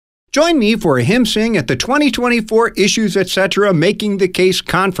Join me for a hymn sing at the 2024 Issues Etc. Making the Case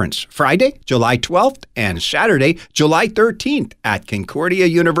Conference, Friday, July 12th and Saturday, July 13th at Concordia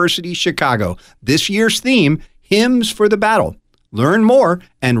University, Chicago. This year's theme, Hymns for the Battle. Learn more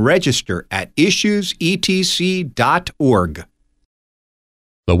and register at issuesetc.org.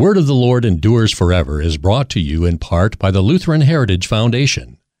 The Word of the Lord Endures Forever is brought to you in part by the Lutheran Heritage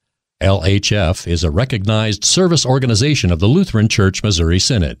Foundation. LHF is a recognized service organization of the Lutheran Church Missouri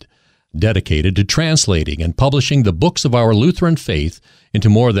Synod, dedicated to translating and publishing the books of our Lutheran faith into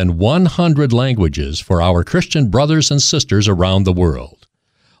more than 100 languages for our Christian brothers and sisters around the world.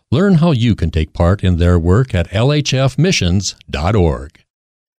 Learn how you can take part in their work at lhfmissions.org.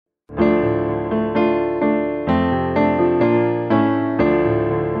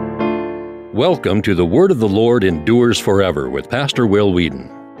 Welcome to The Word of the Lord Endures Forever with Pastor Will Weedon.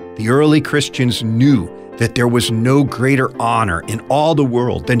 The early Christians knew that there was no greater honor in all the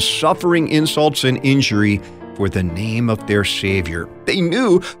world than suffering insults and injury for the name of their Savior. They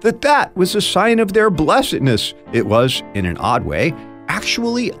knew that that was a sign of their blessedness. It was, in an odd way,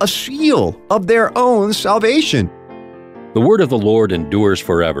 actually a seal of their own salvation. The Word of the Lord Endures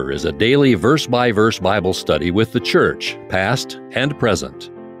Forever is a daily verse-by-verse Bible study with the church, past and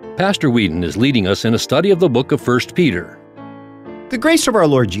present. Pastor Weedon is leading us in a study of the book of 1 Peter. The grace of our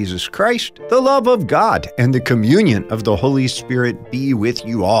Lord Jesus Christ, the love of God, and the communion of the Holy Spirit be with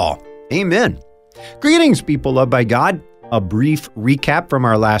you all. Amen. Greetings, people loved by God. A brief recap from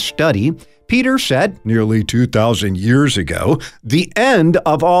our last study. Peter said, nearly 2,000 years ago, the end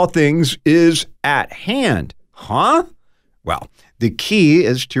of all things is at hand. Huh? Well, the key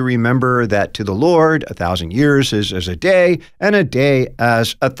is to remember that to the Lord, 1,000 years is as a day, and a day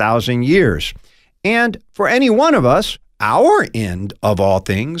as 1,000 years. And for any one of us, our end of all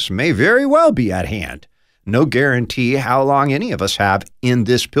things may very well be at hand. No guarantee how long any of us have in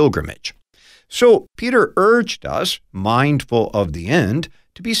this pilgrimage. So Peter urged us, mindful of the end,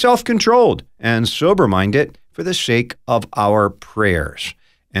 to be self-controlled and sober-minded for the sake of our prayers.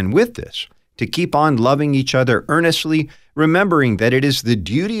 And with this, to keep on loving each other earnestly, remembering that it is the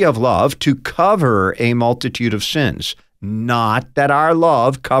duty of love to cover a multitude of sins. Not that our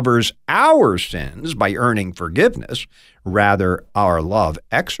love covers our sins by earning forgiveness. Rather, our love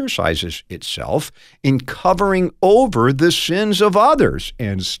exercises itself in covering over the sins of others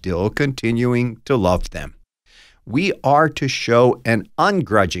and still continuing to love them. We are to show an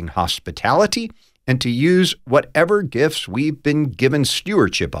ungrudging hospitality and to use whatever gifts we've been given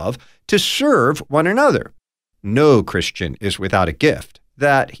stewardship of to serve one another. No Christian is without a gift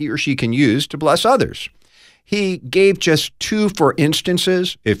that he or she can use to bless others. He gave just two for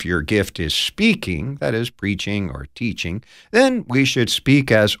instances. If your gift is speaking, that is preaching or teaching, then we should speak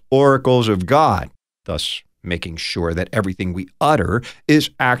as oracles of God, thus making sure that everything we utter is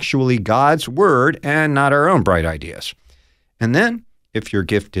actually God's word and not our own bright ideas. And then, if your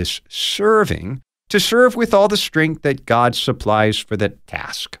gift is serving, to serve with all the strength that God supplies for the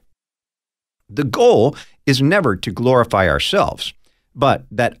task. The goal is never to glorify ourselves, but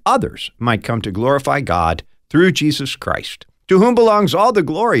that others might come to glorify God through Jesus Christ, to whom belongs all the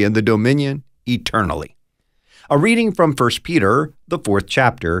glory and the dominion eternally. A reading from 1 Peter, the 4th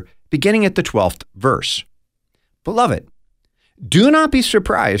chapter, beginning at the 12th verse. Beloved, do not be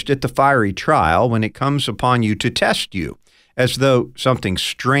surprised at the fiery trial when it comes upon you to test you, as though something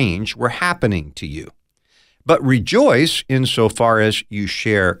strange were happening to you. But rejoice insofar as you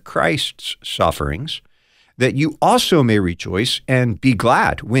share Christ's sufferings, that you also may rejoice and be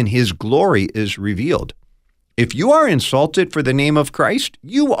glad when his glory is revealed. If you are insulted for the name of Christ,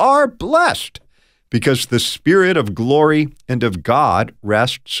 you are blessed, because the Spirit of glory and of God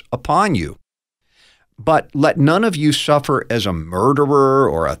rests upon you. But let none of you suffer as a murderer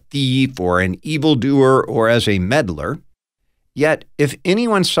or a thief or an evildoer or as a meddler. Yet if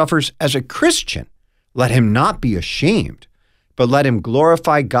anyone suffers as a Christian, let him not be ashamed, but let him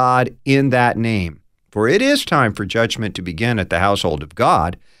glorify God in that name. For it is time for judgment to begin at the household of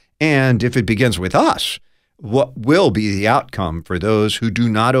God, and if it begins with us, what will be the outcome for those who do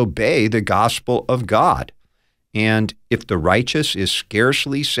not obey the gospel of God? And if the righteous is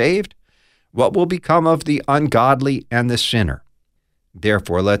scarcely saved, what will become of the ungodly and the sinner?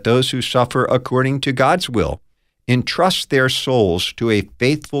 Therefore, let those who suffer according to God's will entrust their souls to a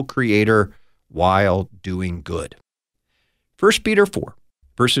faithful Creator while doing good. 1 Peter 4,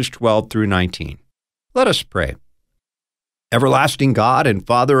 verses 12 through 19. Let us pray. Everlasting God and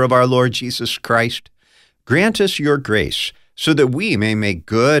Father of our Lord Jesus Christ, grant us your grace so that we may make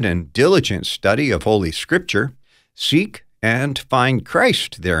good and diligent study of Holy Scripture, seek and find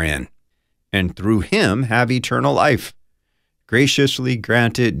Christ therein, and through him have eternal life. graciously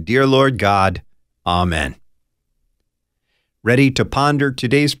grant it, dear Lord God. Amen. Ready to ponder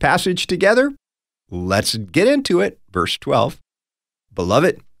today's passage together? Let's get into it. Verse 12.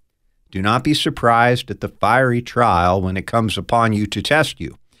 Beloved, do not be surprised at the fiery trial when it comes upon you to test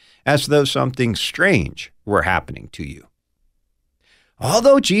you, as though something strange were happening to you.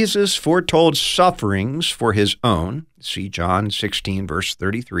 Although Jesus foretold sufferings for his own, see John 16, verse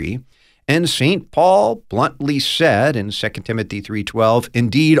 33, and St. Paul bluntly said in 2 Timothy 3:12,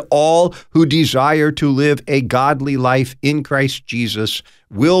 indeed, all who desire to live a godly life in Christ Jesus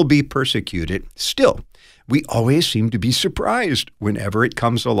will be persecuted. Still, we always seem to be surprised whenever it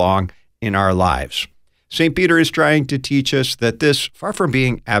comes along in our lives. St. Peter is trying to teach us that this, far from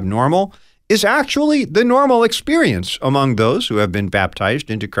being abnormal, is actually the normal experience among those who have been baptized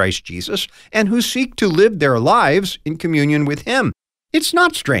into Christ Jesus and who seek to live their lives in communion with him. It's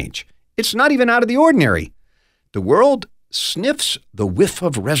not strange. It's not even out of the ordinary. The world sniffs the whiff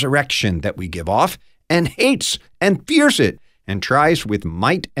of resurrection that we give off and hates and fears it and tries with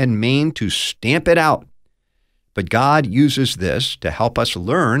might and main to stamp it out. But God uses this to help us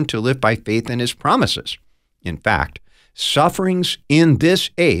learn to live by faith in his promises. In fact, sufferings in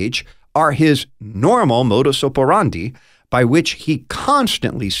this age are his normal modus operandi by which he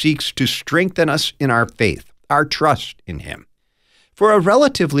constantly seeks to strengthen us in our faith, our trust in him. For a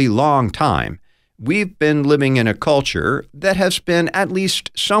relatively long time, we've been living in a culture that has been at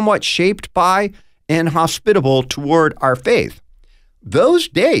least somewhat shaped by and hospitable toward our faith. Those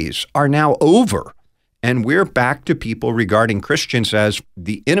days are now over, and we're back to people regarding Christians as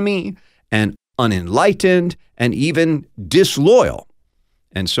the enemy and unenlightened and even disloyal.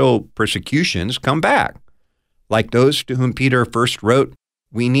 And so persecutions come back. Like those to whom Peter first wrote,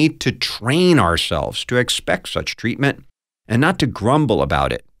 we need to train ourselves to expect such treatment and not to grumble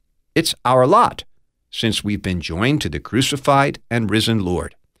about it. It's our lot, since we've been joined to the crucified and risen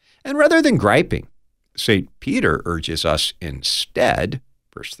Lord. And rather than griping, St. Peter urges us instead,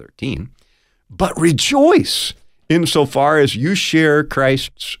 verse 13, but rejoice insofar as you share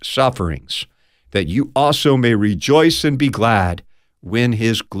Christ's sufferings, that you also may rejoice and be glad when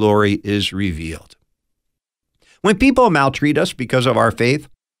his glory is revealed. When people maltreat us because of our faith,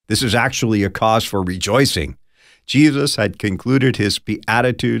 this is actually a cause for rejoicing. Jesus had concluded his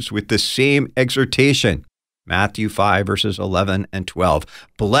Beatitudes with the same exhortation. Matthew 5, verses 11 and 12.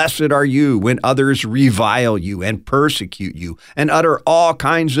 Blessed are you when others revile you and persecute you and utter all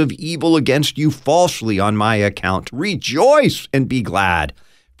kinds of evil against you falsely on my account. Rejoice and be glad,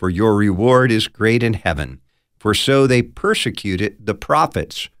 for your reward is great in heaven. For so they persecuted the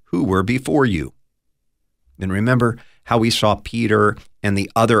prophets who were before you. Then remember how we saw Peter and the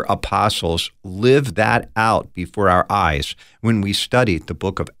other apostles live that out before our eyes when we studied the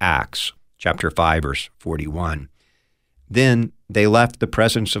book of Acts, chapter 5, verse 41. Then they left the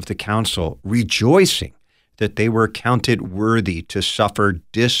presence of the council, rejoicing that they were counted worthy to suffer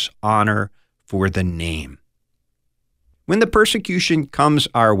dishonor for the name. When the persecution comes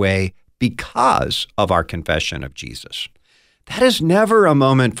our way because of our confession of Jesus, that is never a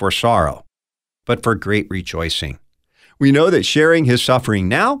moment for sorrow, but for great rejoicing. We know that sharing his suffering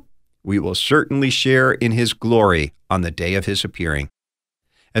now, we will certainly share in his glory on the day of his appearing.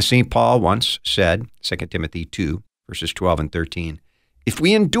 As St. Paul once said, 2 Timothy 2, verses 12 and 13, if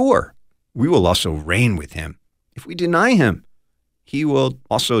we endure, we will also reign with him. If we deny him, he will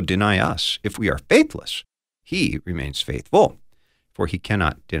also deny us. If we are faithless, he remains faithful, for he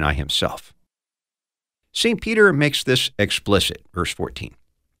cannot deny himself. St. Peter makes this explicit, verse 14.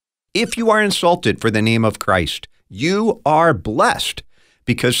 If you are insulted for the name of Christ, you are blessed,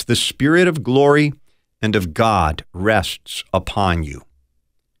 because the Spirit of glory and of God rests upon you.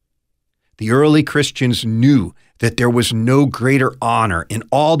 The early Christians knew that there was no greater honor in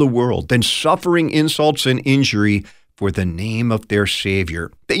all the world than suffering insults and injury for the name of their Savior.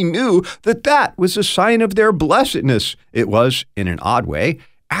 They knew that that was a sign of their blessedness. It was, in an odd way,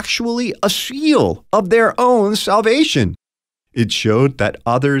 actually a seal of their own salvation. It showed that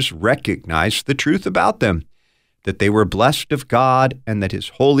others recognized the truth about them, that they were blessed of God and that his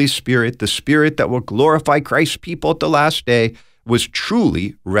Holy Spirit, the Spirit that will glorify Christ's people at the last day, was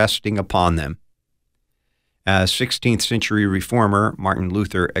truly resting upon them. As 16th century reformer Martin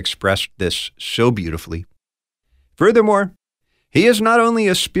Luther expressed this so beautifully, furthermore, he is not only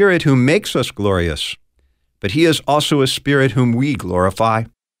a Spirit who makes us glorious, but he is also a Spirit whom we glorify.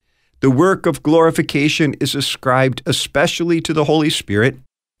 The work of glorification is ascribed especially to the Holy Spirit,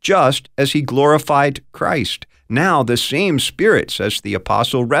 just as he glorified Christ. Now the same Spirit, says the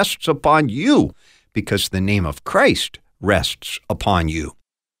apostle, rests upon you, because the name of Christ rests upon you.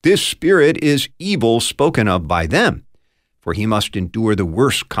 This Spirit is evil spoken of by them, for he must endure the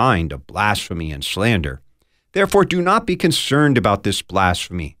worst kind of blasphemy and slander. Therefore do not be concerned about this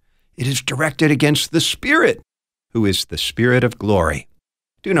blasphemy. It is directed against the Spirit, who is the Spirit of glory.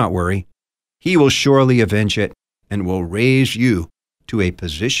 Do not worry. He will surely avenge it and will raise you to a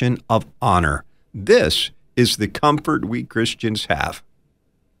position of honor. This is the comfort we Christians have.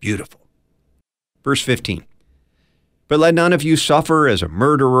 Beautiful. Verse 15. But let none of you suffer as a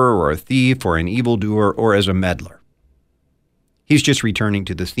murderer or a thief or an evildoer or as a meddler. He's just returning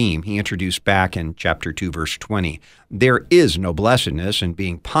to the theme he introduced back in chapter 2, verse 20. There is no blessedness in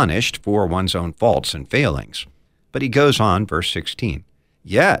being punished for one's own faults and failings. But he goes on, verse 16.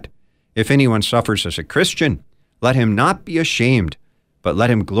 Yet, if anyone suffers as a Christian, let him not be ashamed, but let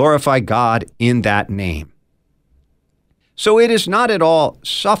him glorify God in that name. So it is not at all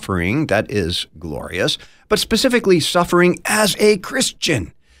suffering that is glorious, but specifically suffering as a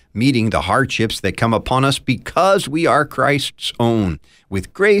Christian, meeting the hardships that come upon us because we are Christ's own,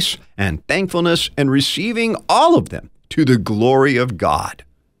 with grace and thankfulness and receiving all of them to the glory of God.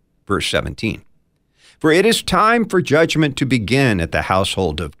 Verse 17. For it is time for judgment to begin at the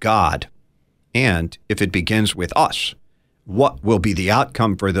household of God. And if it begins with us, what will be the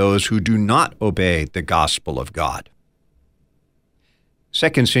outcome for those who do not obey the gospel of God?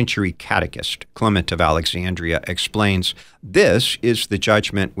 2nd century catechist Clement of Alexandria explains, this is the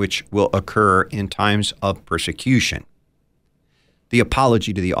judgment which will occur in times of persecution. The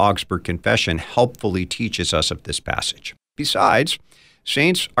Apology to the Augsburg Confession helpfully teaches us of this passage. Besides,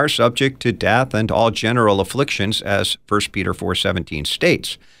 saints are subject to death and all general afflictions, as 1 Peter 4:17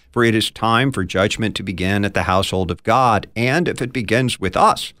 states, for it is time for judgment to begin at the household of God, and if it begins with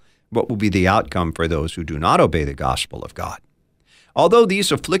us, what will be the outcome for those who do not obey the gospel of God? Although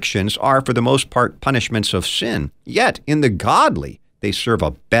these afflictions are for the most part punishments of sin, yet in the godly they serve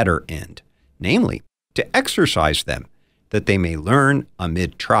a better end, namely, to exercise them, that they may learn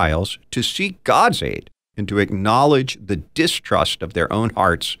amid trials to seek God's aid and to acknowledge the distrust of their own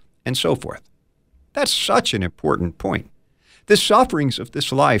hearts, and so forth. That's such an important point. The sufferings of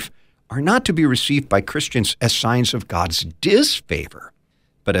this life are not to be received by Christians as signs of God's disfavor,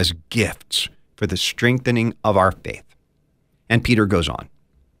 but as gifts for the strengthening of our faith. And Peter goes on,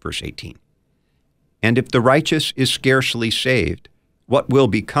 verse 18. And if the righteous is scarcely saved, what will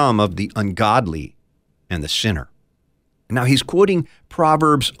become of the ungodly and the sinner? Now he's quoting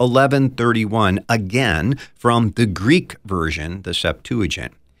Proverbs 11:31 again from the Greek version, the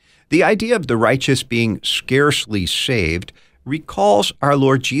Septuagint. The idea of the righteous being scarcely saved recalls our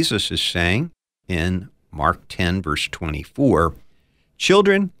Lord Jesus is saying in Mark 10, verse 24,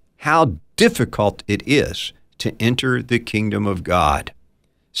 children, how difficult it is to enter the kingdom of God.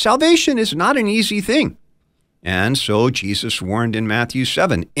 Salvation is not an easy thing. And so Jesus warned in Matthew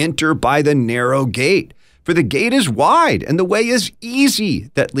 7, enter by the narrow gate, for the gate is wide and the way is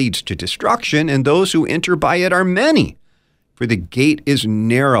easy that leads to destruction, and those who enter by it are many. For the gate is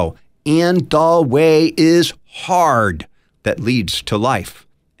narrow and the way is hard that leads to life,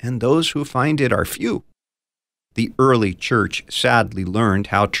 and those who find it are few. The early church sadly learned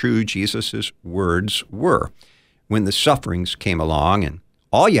how true Jesus' words were when the sufferings came along, and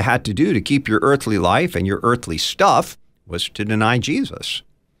all you had to do to keep your earthly life and your earthly stuff was to deny Jesus.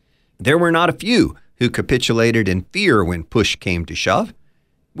 There were not a few who capitulated in fear when push came to shove.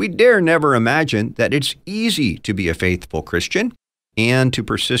 We dare never imagine that it's easy to be a faithful Christian and to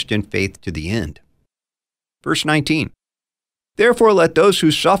persist in faith to the end. Verse 19, therefore let those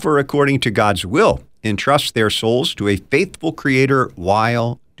who suffer according to God's will entrust their souls to a faithful Creator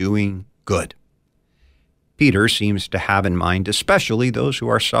while doing good. Peter seems to have in mind especially those who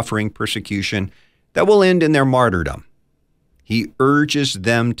are suffering persecution that will end in their martyrdom. He urges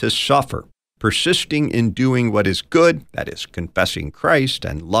them to suffer, persisting in doing what is good, that is, confessing Christ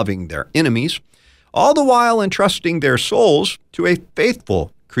and loving their enemies, all the while entrusting their souls to a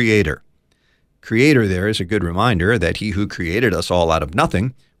faithful Creator. Creator there is a good reminder that He who created us all out of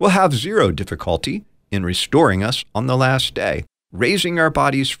nothing will have zero difficulty in restoring us on the last day, raising our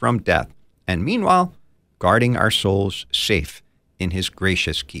bodies from death, and meanwhile, guarding our souls safe in His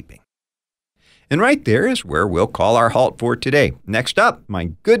gracious keeping. And right there is where we'll call our halt for today. Next up,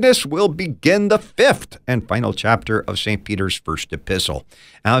 my goodness, we'll begin the 5th and final chapter of St. Peter's first epistle,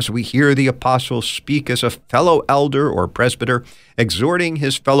 as we hear the apostle speak as a fellow elder or presbyter, exhorting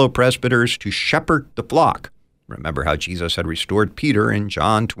his fellow presbyters to shepherd the flock. Remember how Jesus had restored Peter in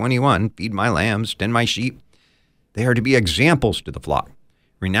John 21, feed my lambs, tend my sheep. They are to be examples to the flock,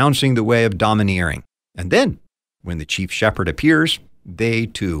 renouncing the way of domineering. And then, when the chief shepherd appears, they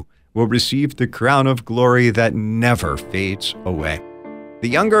too will receive the crown of glory that never fades away. The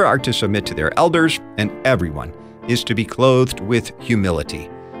younger are to submit to their elders, and everyone is to be clothed with humility,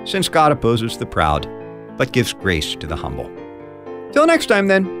 since God opposes the proud, but gives grace to the humble. Till next time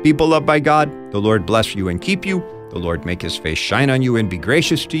then, people loved by God, the Lord bless you and keep you. The Lord make his face shine on you and be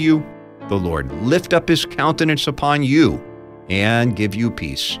gracious to you. The Lord lift up his countenance upon you and give you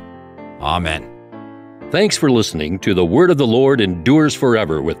peace. Amen. Thanks for listening to The Word of the Lord Endures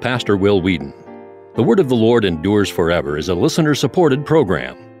Forever with Pastor Will Weedon. The Word of the Lord Endures Forever is a listener-supported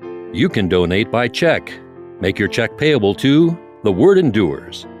program. You can donate by check. Make your check payable to The Word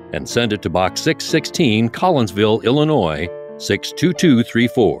Endures and send it to Box 616, Collinsville, Illinois,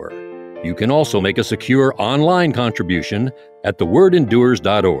 62234. You can also make a secure online contribution at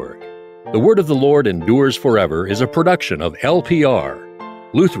thewordendures.org. The Word of the Lord Endures Forever is a production of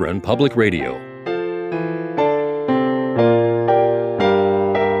LPR, Lutheran Public Radio.